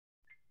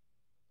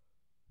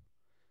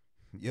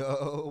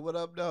Yo, what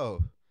up, though?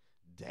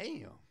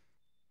 Damn.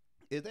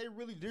 Is they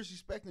really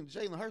disrespecting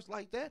Jalen Hurts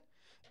like that?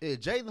 Is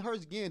Jalen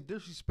Hurts getting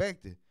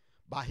disrespected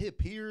by his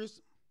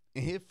peers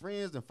and his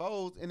friends and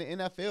foes in the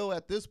NFL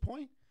at this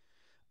point?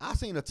 I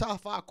seen the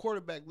top five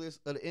quarterback list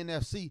of the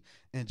NFC,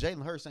 and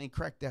Jalen Hurts ain't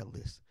cracked that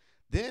list.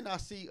 Then I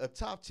see a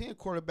top 10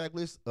 quarterback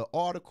list of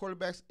all the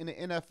quarterbacks in the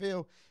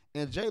NFL,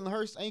 and Jalen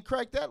Hurts ain't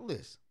cracked that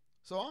list.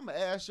 So I'm going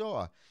to ask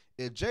y'all,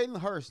 is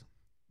Jalen Hurts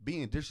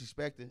being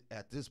disrespected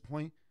at this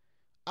point?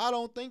 I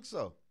don't think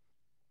so.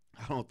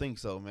 I don't think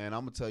so, man.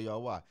 I'm gonna tell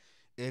y'all why.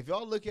 If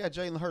y'all look at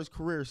Jalen Hurts'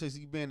 career since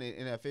he's been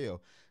in the NFL,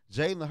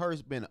 Jalen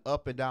Hurts been an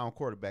up and down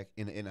quarterback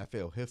in the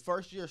NFL. His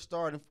first year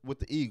starting with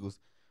the Eagles,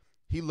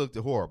 he looked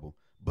horrible,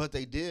 but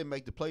they did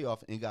make the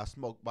playoff and got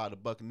smoked by the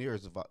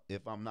Buccaneers,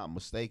 if I'm not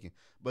mistaken.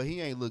 But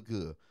he ain't look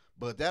good.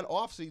 But that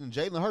offseason,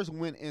 Jalen Hurts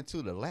went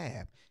into the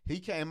lab.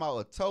 He came out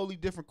a totally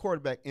different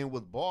quarterback and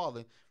was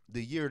balling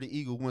the year the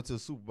Eagles went to the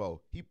Super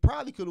Bowl. He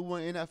probably could have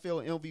won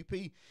NFL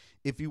MVP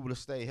if he would have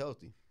stayed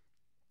healthy.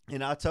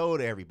 And I told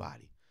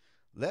everybody,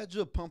 let's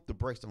just pump the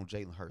brakes on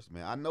Jalen Hurts,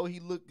 man. I know he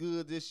looked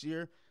good this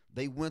year.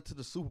 They went to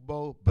the Super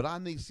Bowl, but I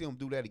need to see him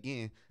do that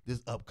again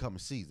this upcoming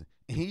season.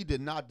 And he did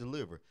not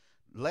deliver.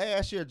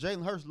 Last year,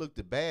 Jalen Hurts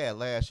looked bad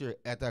last year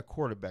at that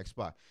quarterback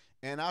spot.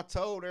 And I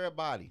told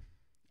everybody,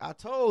 I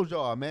told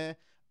y'all, man,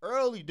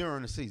 early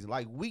during the season,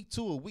 like week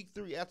 2 or week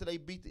 3 after they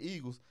beat the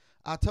Eagles,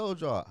 I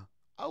told y'all,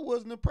 I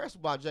wasn't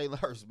impressed by Jalen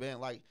Hurts, man.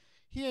 Like,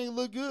 he ain't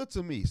look good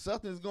to me.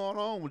 Something's going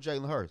on with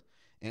Jalen Hurts.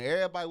 And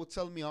everybody was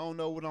telling me I don't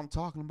know what I'm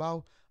talking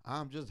about.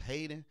 I'm just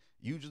hating.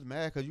 You just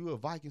mad because you a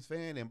Vikings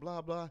fan and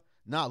blah, blah.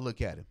 Now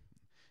look at him.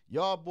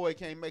 Y'all boy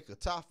can't make a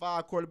top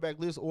 5 quarterback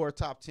list or a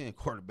top 10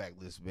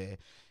 quarterback list, man.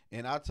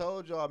 And I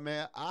told y'all,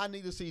 man, I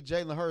need to see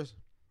Jalen Hurts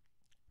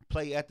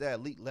play at that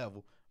elite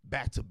level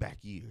back-to-back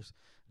years.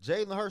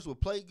 Jalen Hurts will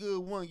play good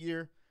one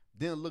year,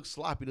 then look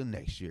sloppy the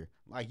next year.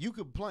 Like you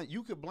could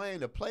blame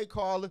the play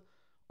caller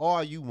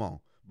all you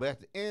want. But at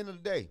the end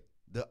of the day,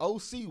 the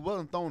OC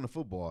wasn't throwing the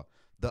football.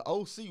 The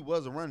OC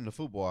wasn't running the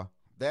football.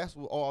 That's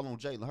what all on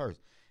Jalen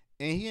Hurts.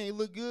 And he ain't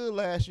look good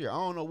last year. I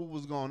don't know what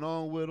was going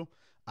on with him.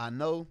 I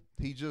know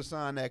he just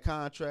signed that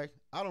contract.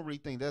 I don't really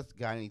think that's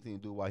got anything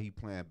to do why he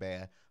playing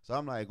bad. So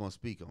I'm not even going to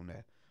speak on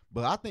that.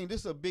 But I think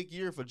this is a big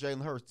year for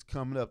Jalen Hurts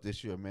coming up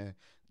this year, man.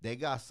 They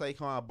got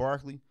Saquon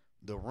Barkley.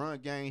 The run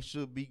game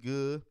should be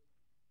good.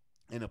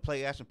 And the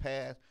play action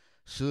pass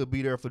should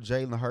be there for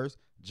Jalen Hurts.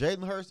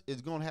 Jalen Hurts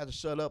is going to have to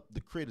shut up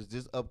the critics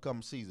this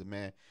upcoming season,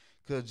 man.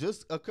 Because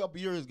just a couple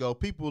years ago,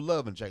 people were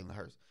loving Jalen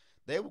Hurts.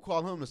 They would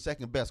call him the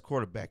second best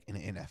quarterback in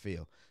the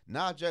NFL.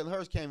 Now Jalen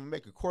Hurts can't even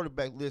make a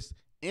quarterback list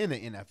in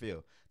the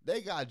NFL.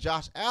 They got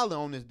Josh Allen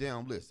on this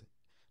damn list.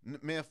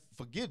 Man,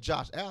 forget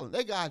Josh Allen.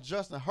 They got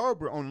Justin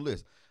Herbert on the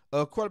list.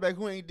 A quarterback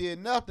who ain't did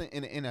nothing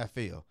in the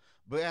NFL.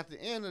 But at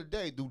the end of the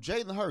day, do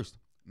Jalen Hurts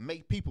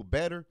make people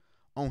better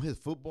on his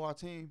football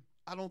team?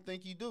 I don't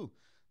think he do.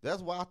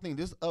 That's why I think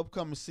this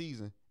upcoming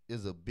season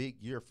is a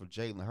big year for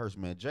Jalen Hurts,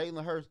 man.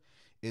 Jalen Hurts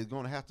is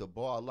going to have to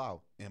ball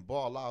out and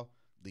ball out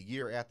the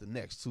year after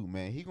next too,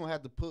 man. He gonna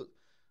have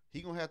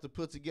to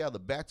put together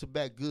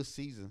back-to-back good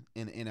seasons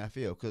in the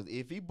NFL. Because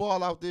if he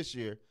ball out this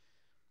year,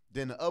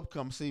 then the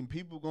upcoming season,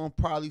 people gonna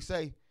probably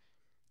say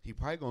he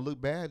probably gonna look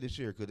bad this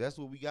year. Because that's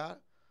what we got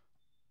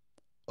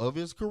of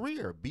his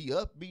career. Be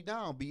up, be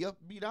down, be up,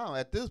 be down.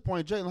 At this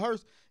point, Jalen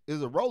Hurts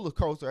is a roller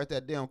coaster at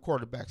that damn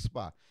quarterback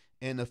spot.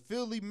 And the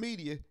Philly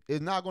media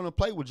is not gonna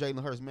play with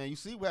Jalen Hurts, man. You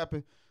see what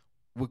happened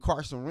with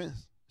Carson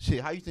Wentz.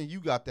 Shit, how you think you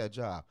got that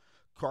job?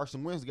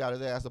 Carson Wentz got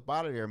his ass up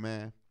out of there,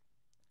 man.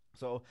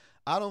 So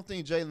I don't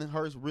think Jalen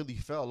Hurts really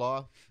fell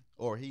off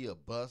or he a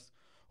bust.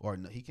 Or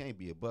no, he can't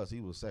be a bust.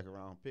 He was a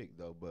second-round pick,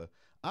 though. But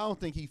I don't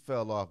think he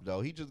fell off, though.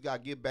 He just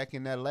got to get back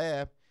in that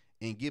lab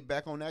and get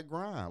back on that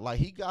grind. Like,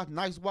 he got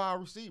nice wide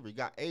receiver. He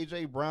got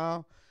A.J.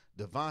 Brown,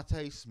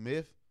 Devontae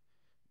Smith.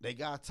 They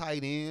got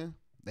tight end.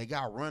 They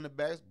got running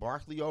backs.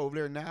 Barkley over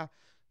there now.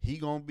 He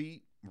going to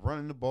be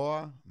running the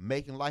ball,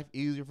 making life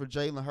easier for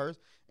Jalen Hurts.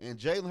 And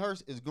Jalen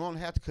Hurts is going to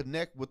have to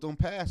connect with them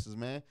passes,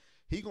 man.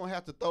 He going to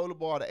have to throw the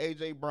ball to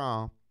A.J.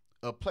 Brown,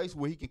 a place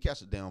where he can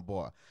catch a damn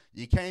ball.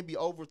 You can't be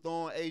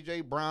overthrowing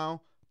A.J. Brown,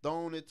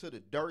 throwing it to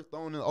the dirt,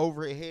 throwing it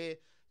over his head.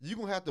 You're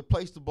going to have to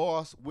place the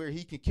ball where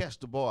he can catch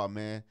the ball,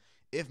 man.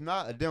 If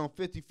not, a damn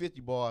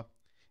 50-50 ball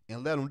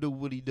and let him do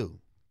what he do.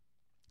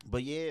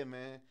 But, yeah,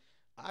 man,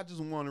 I just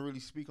want to really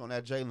speak on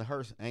that. Jalen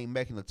Hurts ain't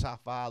making the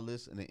top 5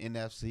 list in the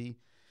NFC.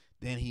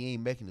 Then he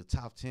ain't making the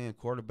top 10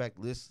 quarterback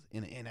list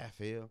in the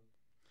NFL.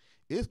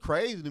 It's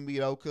crazy to me,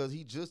 though, because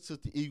he just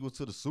took the Eagles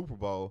to the Super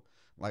Bowl.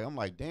 Like, I'm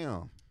like,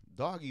 damn,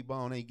 Doggy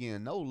Bone ain't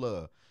getting no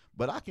love.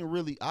 But I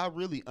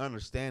really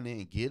understand it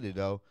and get it,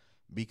 though,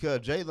 because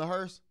Jalen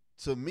Hurts,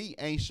 to me,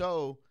 ain't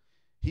showed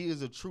he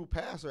is a true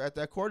passer at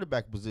that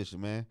quarterback position,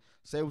 man.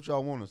 Say what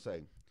y'all want to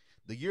say.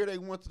 The year they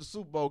went to the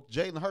Super Bowl,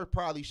 Jalen Hurts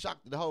probably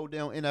shocked the whole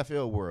damn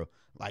NFL world.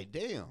 Like,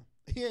 damn,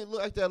 he ain't look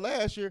like that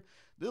last year.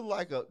 This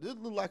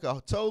look like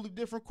a totally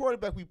different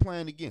quarterback we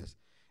playing against.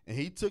 And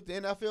he took the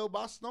NFL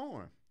by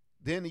storm.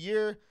 Then the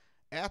year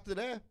after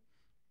that,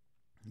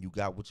 you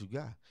got what you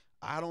got.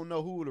 I don't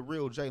know who the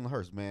real Jalen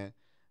Hurts, man.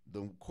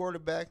 The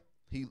quarterback,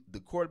 the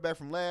quarterback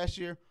from last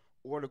year,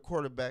 or the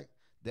quarterback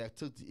that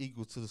took the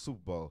Eagles to the Super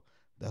Bowl.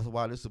 That's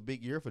why this is a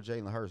big year for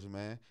Jalen Hurts,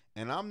 man.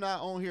 And I'm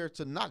not on here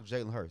to knock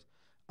Jalen Hurts.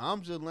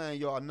 I'm just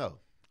letting y'all know.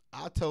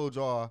 I told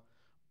y'all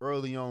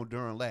early on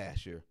during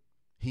last year,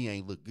 he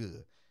ain't look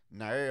good.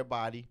 Now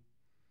everybody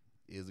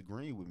is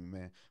agreeing with me,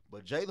 man.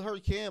 But Jalen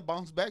Hurts can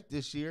bounce back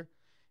this year,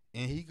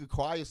 and he could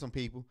quiet some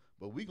people.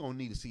 But we gonna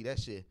need to see that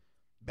shit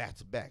back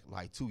to back,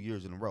 like 2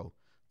 years in a row,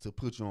 to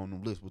put you on the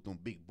list with them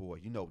big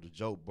boys. You know, the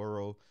Joe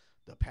Burrow,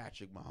 the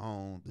Patrick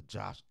Mahomes, the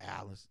Josh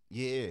Allen.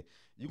 Yeah,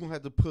 you're gonna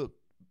have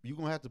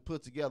to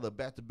put together a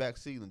back-to-back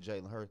season,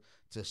 Jalen Hurts,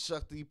 to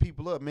shut these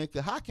people up, man.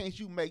 Cause how can't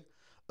you make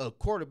a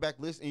quarterback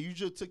list and you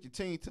just took your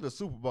team to the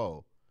Super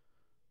Bowl?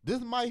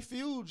 This might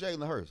fuel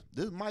Jalen Hurts.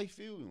 This might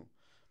fuel him.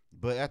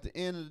 But at the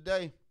end of the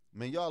day,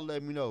 man, y'all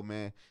let me know,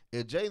 man.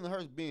 If Jalen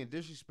Hurts being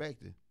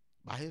disrespected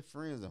by his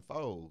friends and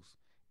foes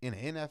in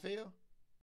the NFL,